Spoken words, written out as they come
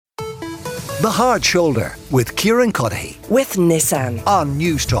The Hard Shoulder with Kieran with Nissan on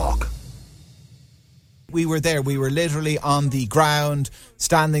News Talk. We were there. We were literally on the ground,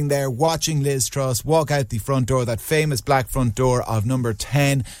 standing there, watching Liz Truss walk out the front door, that famous black front door of number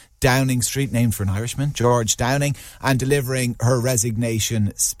 10 Downing Street, named for an Irishman, George Downing, and delivering her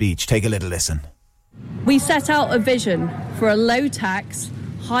resignation speech. Take a little listen. We set out a vision for a low-tax,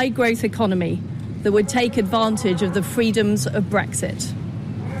 high-growth economy that would take advantage of the freedoms of Brexit.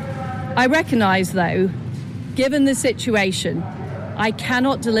 I recognise, though, given the situation, I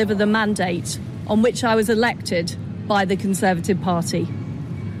cannot deliver the mandate on which I was elected by the Conservative Party.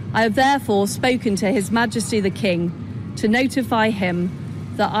 I have therefore spoken to His Majesty the King to notify him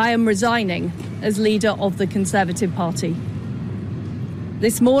that I am resigning as leader of the Conservative Party.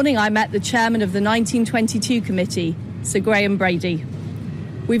 This morning I met the chairman of the 1922 committee, Sir Graham Brady.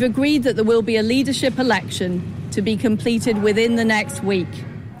 We've agreed that there will be a leadership election to be completed within the next week.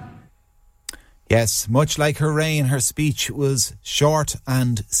 Yes, much like her reign, her speech was short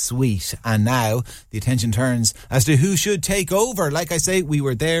and sweet. And now the attention turns as to who should take over. Like I say, we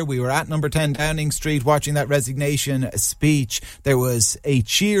were there. We were at number 10 Downing Street watching that resignation speech. There was a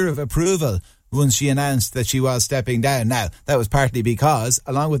cheer of approval once she announced that she was stepping down. Now, that was partly because,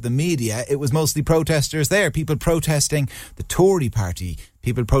 along with the media, it was mostly protesters there. People protesting the Tory party,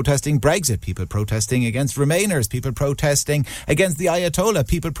 people protesting Brexit, people protesting against Remainers, people protesting against the Ayatollah,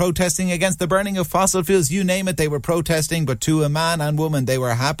 people protesting against the burning of fossil fuels. You name it, they were protesting. But to a man and woman, they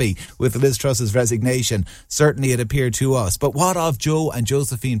were happy with Liz Truss's resignation. Certainly it appeared to us. But what of Joe and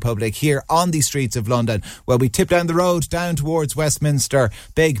Josephine Public here on the streets of London? Well, we tipped down the road, down towards Westminster,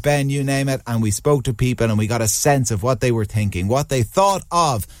 Big Ben, you name it, and we spoke to people and we got a sense of what they were thinking, what they thought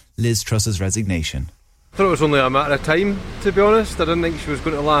of Liz Truss's resignation. I thought it was only a matter of time, to be honest. I didn't think she was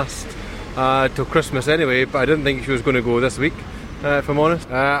going to last till Christmas anyway, but I didn't think she was going to go this week, if I'm honest.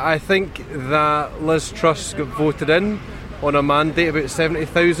 I think that Liz Truss got voted in on a mandate about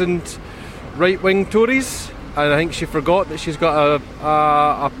 70,000 right-wing Tories, and I think she forgot that she's got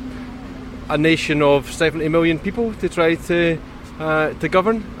a nation of 70 million people to try to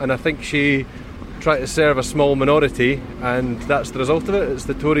govern, and I think she tried to serve a small minority, and that's the result of it. It's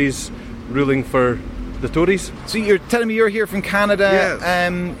the Tories ruling for the Tories. So you're telling me you're here from Canada?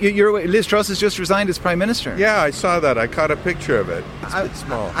 Yes. Liz Truss has just resigned as Prime Minister. Yeah, I saw that. I caught a picture of it. It's a bit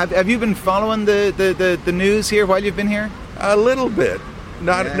small. Have you been following the news here while you've been here? A little bit,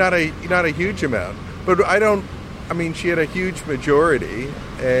 not a huge amount. But I mean, she had a huge majority,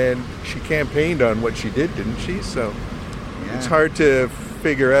 and she campaigned on what she did, didn't she? So It's hard to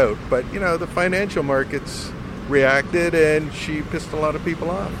figure out. But the financial markets reacted, and she pissed a lot of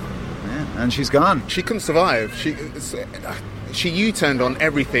people off. And she's gone. She couldn't survive. She U-turned on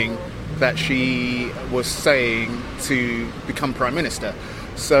everything that she was saying to become Prime Minister.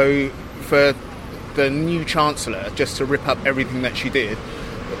 So for the new Chancellor just to rip up everything that she did,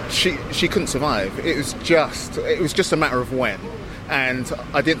 she couldn't survive. It was just a matter of when. And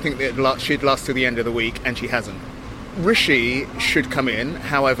I didn't think that she'd last to the end of the week, and she hasn't. Rishi should come in.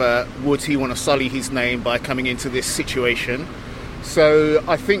 However, would he want to sully his name by coming into this situation? So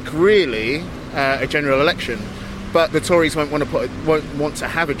I think really a general election, but the Tories won't want to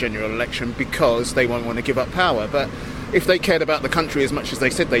have a general election because they won't want to give up power. But if they cared about the country as much as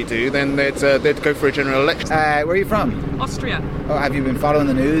they said they do, then they'd go for a general election. Where are you from? Austria. Oh, have you been following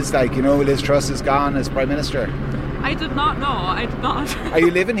the news? Like, Liz Truss is gone as Prime Minister. I did not know. I did not. Are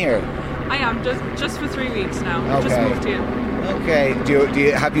you living here? I am just for 3 weeks now. Okay. Just moved here. Okay. Do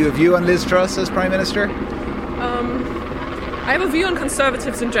you have a view on Liz Truss as Prime Minister? I have a view on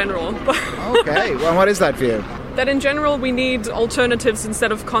Conservatives in general. Okay, well, what is that view? That in general we need alternatives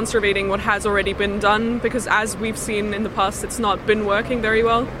instead of conservating what has already been done, because as we've seen in the past, it's not been working very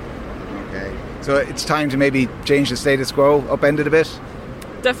well. Okay, so it's time to maybe change the status quo, upend it a bit?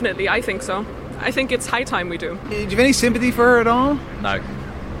 Definitely, I think so. I think it's high time we do. Do you have any sympathy for her at all? No.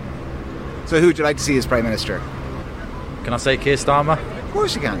 So who would you like to see as Prime Minister? Can I say Keir Starmer? Of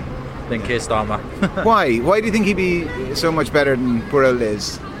course you can. Then Keir Starmer. Why? Why do you think he'd be so much better than poor old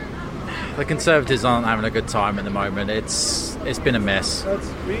Liz? The Conservatives aren't having a good time at the moment. It's been a mess.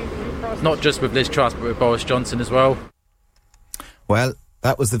 Not just with Liz Truss, but with Boris Johnson as well. Well,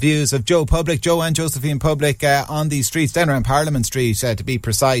 that was the views of Joe and Josephine Public on these streets, down around Parliament Street, to be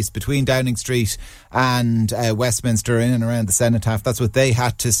precise, between Downing Street and Westminster, in and around the Cenotaph. That's what they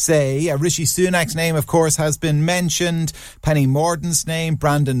had to say. Rishi Sunak's name, of course, has been mentioned. Penny Mordaunt's name,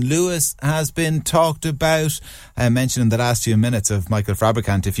 Brandon Lewis, has been talked about. Mentioned in the last few minutes of Michael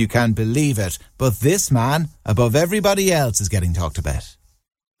Fabricant, if you can believe it. But this man, above everybody else, is getting talked about.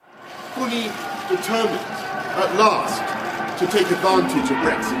 Fully determined, at last, to take advantage of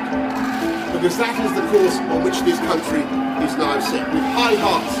Brexit. because that is the course on which this country is now set. With high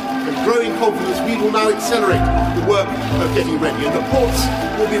hearts and growing confidence, we will now accelerate the work of getting ready. And the ports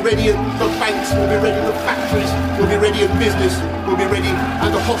will be ready, and the banks will be ready, the factories will be ready, and business will be ready,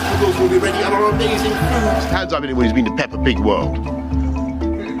 and the hospitals will be ready, and our amazing food. Hands up anyone who's been to Peppa Pig World.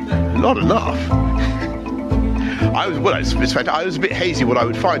 Not enough. I was a bit hazy what I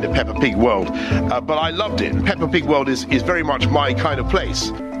would find at Peppa Pig World, but I loved it. And Peppa Pig World is very much my kind of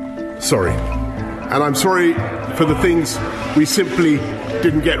place. Sorry. And I'm sorry for the things we simply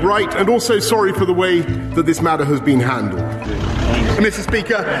didn't get right, and also sorry for the way that this matter has been handled. Mr.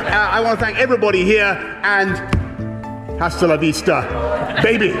 Speaker, I want to thank everybody here, and hasta la vista,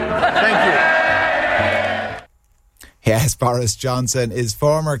 baby. Thank you. Yes, Boris Johnson, his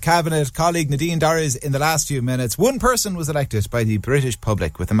former cabinet colleague Nadine Dorries in the last few minutes. One person was elected by the British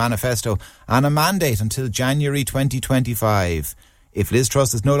public with a manifesto and a mandate until January 2025. If Liz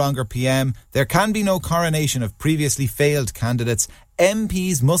Truss is no longer PM, there can be no coronation of previously failed candidates.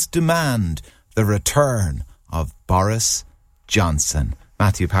 MPs must demand the return of Boris Johnson.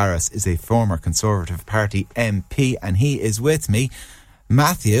 Matthew Parris is a former Conservative Party MP and he is with me.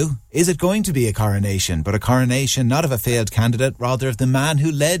 Matthew, is it going to be a coronation, but a coronation not of a failed candidate, rather of the man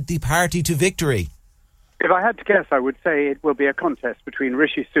who led the party to victory? If I had to guess, I would say it will be a contest between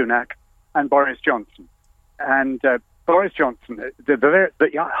Rishi Sunak and Boris Johnson. And Boris Johnson,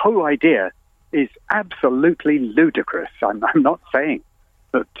 the whole idea is absolutely ludicrous. I'm not saying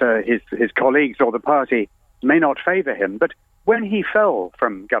that his colleagues or the party may not favour him, but when he fell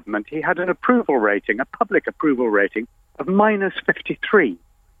from government, he had an approval rating, a public approval rating, of minus 53.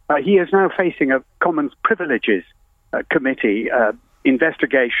 He is now facing a Commons Privileges Committee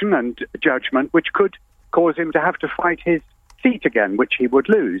investigation and judgment, which could cause him to have to fight his seat again, which he would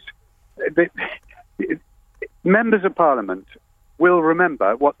lose. Members of Parliament will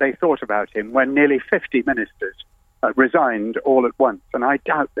remember what they thought about him when nearly 50 ministers resigned all at once, and I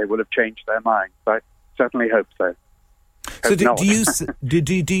doubt they will have changed their minds. I certainly hope so. So do you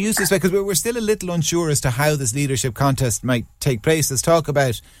suspect, because we're still a little unsure as to how this leadership contest might take place. There's talk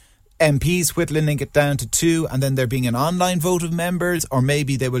about MPs whittling it down to 2 and then there being an online vote of members, or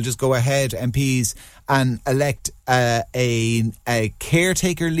maybe they will just go ahead, MPs, and elect a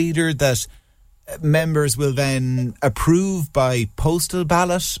caretaker leader that members will then approve by postal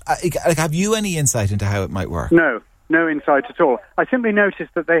ballot. Have you any insight into how it might work? No insight at all. I simply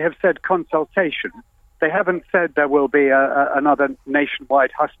noticed that they have said consultation. They haven't said there will be another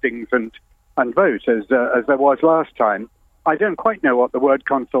nationwide hustings and vote as there was last time. I don't quite know what the word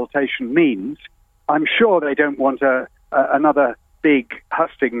consultation means. I'm sure they don't want another big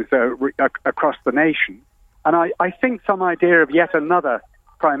hustings across the nation. And I think some idea of yet another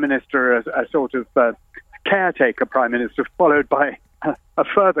Prime Minister, a sort of caretaker Prime Minister, followed by a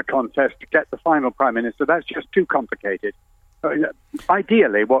further contest to get the final Prime Minister, that's just too complicated.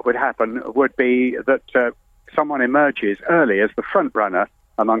 Ideally, what would happen would be that someone emerges early as the front runner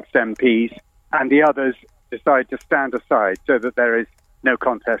amongst MPs, and the others decide to stand aside so that there is no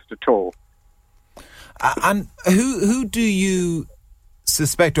contest at all. And who do you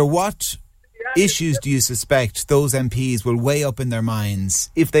suspect, or what issues do you suspect those MPs will weigh up in their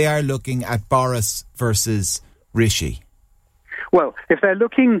minds if they are looking at Boris versus Rishi? Well, if they're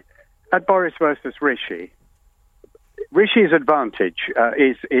looking at Boris versus Rishi, Rishi's advantage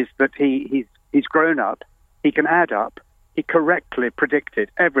is that he's grown up, he can add up, he correctly predicted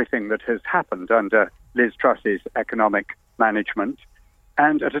everything that has happened under Liz Truss's economic management,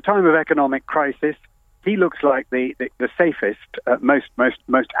 and at a time of economic crisis, he looks like the safest,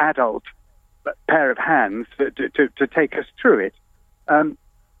 most adult pair of hands to take us through it.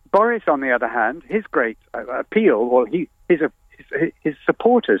 Boris, on the other hand, his great appeal, well, his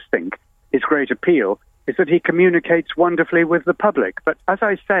supporters think his great appeal is that he communicates wonderfully with the public. But as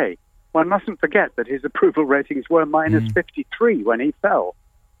I say, one mustn't forget that his approval ratings were minus 53 when he fell.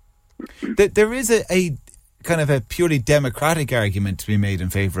 There is a kind of a purely democratic argument to be made in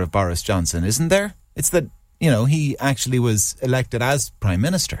favour of Boris Johnson, isn't there? It's that, he actually was elected as Prime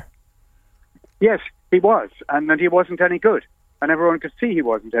Minister. Yes, he was, and that he wasn't any good. And everyone could see he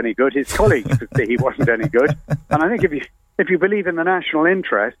wasn't any good. His colleagues could see he wasn't any good. And I think if you believe in the national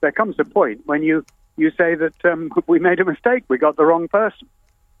interest, there comes a point when you say that we made a mistake, we got the wrong person.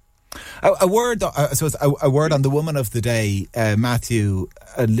 A word on the woman of the day, Matthew,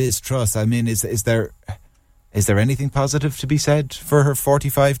 Liz Truss. I mean, is there anything positive to be said for her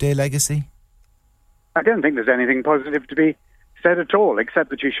 45-day legacy? I don't think there's anything positive to be said at all, except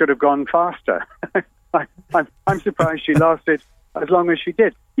that she should have gone faster. I'm surprised she lasted as long as she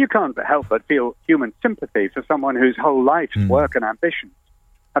did. You can't help but feel human sympathy for someone whose whole life's work and ambitions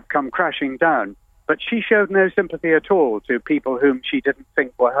have come crashing down. But she showed no sympathy at all to people whom she didn't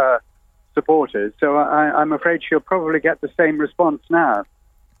think were her supporters. So I'm afraid she'll probably get the same response now.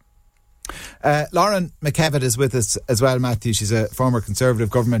 Lauren McEvatt is with us as well, Matthew. She's a former Conservative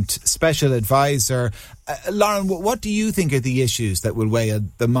government special advisor. Lauren, what do you think are the issues that will weigh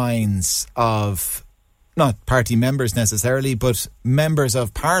on the minds of not party members necessarily, but members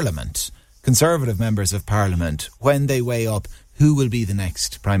of Parliament, Conservative members of Parliament, when they weigh up who will be the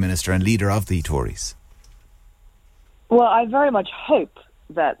next Prime Minister and leader of the Tories? Well, I very much hope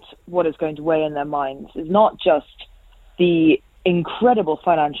that what is going to weigh in their minds is not just the incredible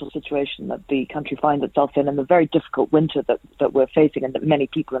financial situation that the country finds itself in and the very difficult winter that we're facing and that many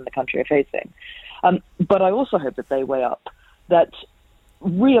people in the country are facing. But I also hope that they weigh up that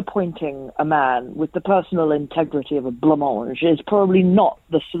reappointing a man with the personal integrity of a blancmange is probably not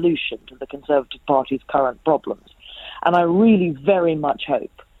the solution to the Conservative Party's current problems. And I really very much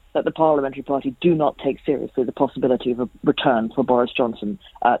hope that the Parliamentary Party do not take seriously the possibility of a return for Boris Johnson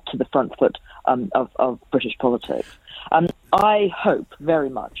to the front foot of British politics. I hope very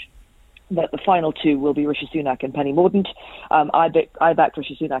much that the final two will be Rishi Sunak and Penny Mordaunt. I backed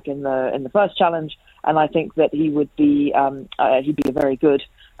Rishi Sunak in the first challenge, and I think that he would be he'd be a very good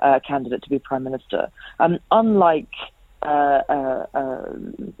candidate to be Prime Minister. Unlike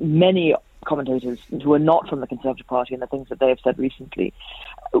many commentators who are not from the Conservative Party and the things that they have said recently,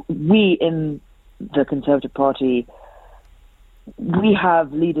 we in the Conservative Party, we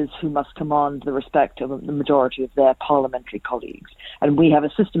have leaders who must command the respect of the majority of their parliamentary colleagues. And we have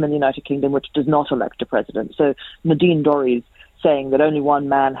a system in the United Kingdom which does not elect a president. So Nadine Dorries saying that only one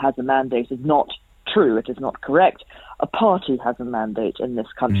man has a mandate is not true. It is not correct. A party has a mandate in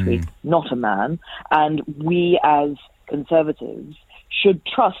this country, not a man. And we as Conservatives should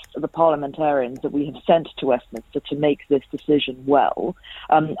trust the parliamentarians that we have sent to Westminster to make this decision well.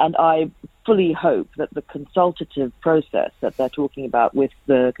 And I fully hope that the consultative process that they're talking about with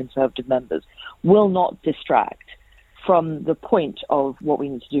the Conservative members will not distract from the point of what we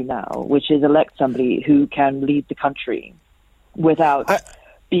need to do now, which is elect somebody who can lead the country without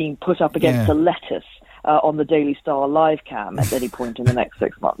being put up against a lettuce on the Daily Star live cam at any point in the next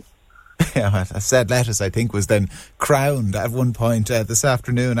 6 months. Yeah, I said lettuce, I think, was then crowned at one point this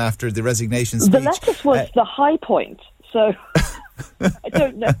afternoon after the resignation speech. The lettuce was the high point, so I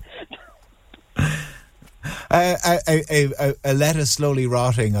don't know. A lettuce slowly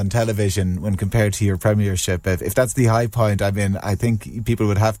rotting on television when compared to your premiership, if that's the high point, I mean, I think people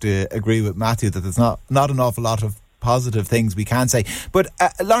would have to agree with Matthew that there's not an awful lot of positive things we can say. But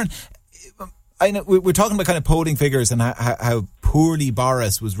Lauren, I know we're talking about kind of polling figures and how poorly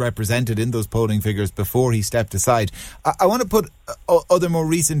Boris was represented in those polling figures before he stepped aside. I want to put other more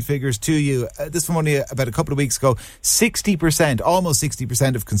recent figures to you. This from only about a couple of weeks ago. 60%, almost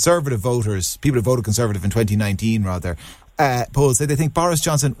 60% of Conservative voters, people who voted Conservative in 2019 rather, polls say they think Boris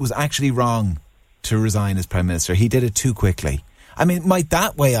Johnson was actually wrong to resign as Prime Minister. He did it too quickly. I mean, might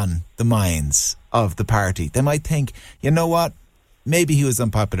that weigh on the minds of the party? They might think, you know what? Maybe he was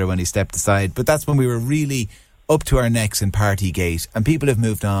unpopular when he stepped aside, but that's when we were really up to our necks in Partygate, and people have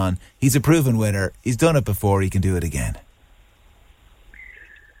moved on. He's a proven winner. He's done it before. He can do it again.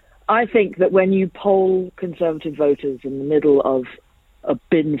 I think that when you poll Conservative voters in the middle of a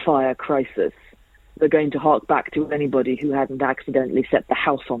bin fire crisis, they're going to hark back to anybody who hadn't accidentally set the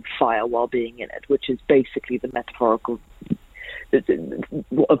house on fire while being in it, which is basically the metaphorical,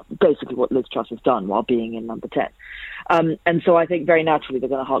 basically what Liz Truss has done while being in number 10. And so I think very naturally they're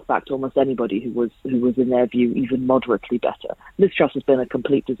going to hark back to almost anybody who was in their view even moderately better. Liz Truss has been a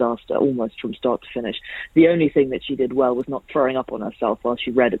complete disaster almost from start to finish. The only thing that she did well was not throwing up on herself while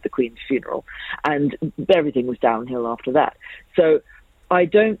she read at the Queen's funeral, and everything was downhill after that. So I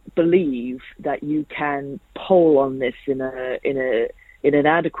don't believe that you can poll on this in an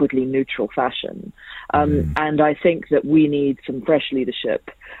adequately neutral fashion. And I think that we need some fresh leadership.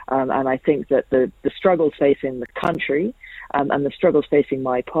 And I think that the struggles facing the country and the struggles facing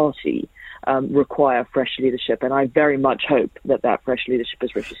my party require fresh leadership. And I very much hope that fresh leadership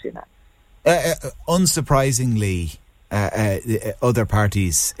is Rishi Sunak. Unsurprisingly, other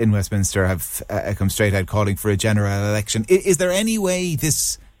parties in Westminster have come straight out calling for a general election. Is there any way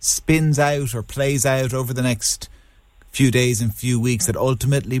this spins out or plays out over the next few days and few weeks that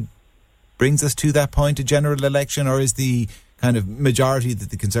ultimately brings us to that point, a general election, or is the kind of majority that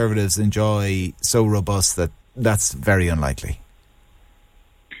the Conservatives enjoy so robust that that's very unlikely?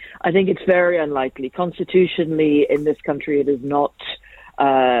 I think it's very unlikely. Constitutionally, in this country, it is not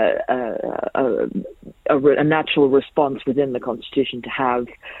a natural response within the constitution to have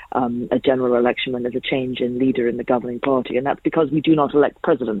a general election when there's a change in leader in the governing party, and that's because we do not elect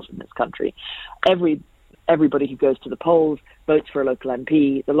presidents in this country. Everybody who goes to the polls votes for a local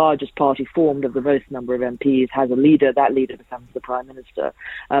MP. The largest party formed of the most number of MPs has a leader. That leader becomes the Prime Minister.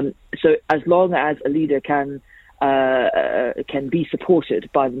 So as long as a leader can be supported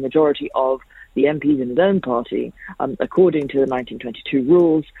by the majority of the MPs in his own party, according to the 1922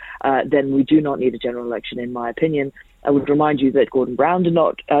 rules, then we do not need a general election, in my opinion. I would remind you that Gordon Brown did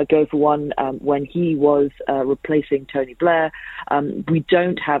not go for one when he was replacing Tony Blair. We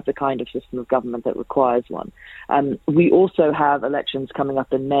don't have the kind of system of government that requires one. We also have elections coming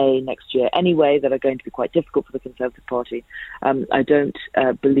up in May next year anyway that are going to be quite difficult for the Conservative Party. I don't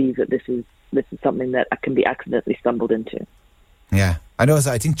believe that this is something that can be accidentally stumbled into. Yeah, I know.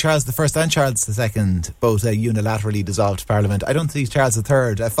 I think Charles I and Charles II both unilaterally dissolved Parliament. I don't see Charles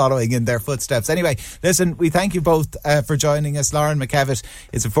III following in their footsteps. Anyway, listen, we thank you both for joining us. Lauren McEvatt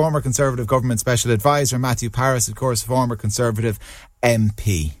is a former Conservative Government Special Advisor. Matthew Parris, of course, former Conservative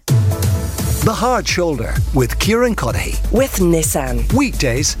MP. The Hard Shoulder with Kieran with Nissan.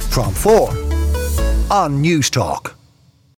 Weekdays from 4 on News Talk.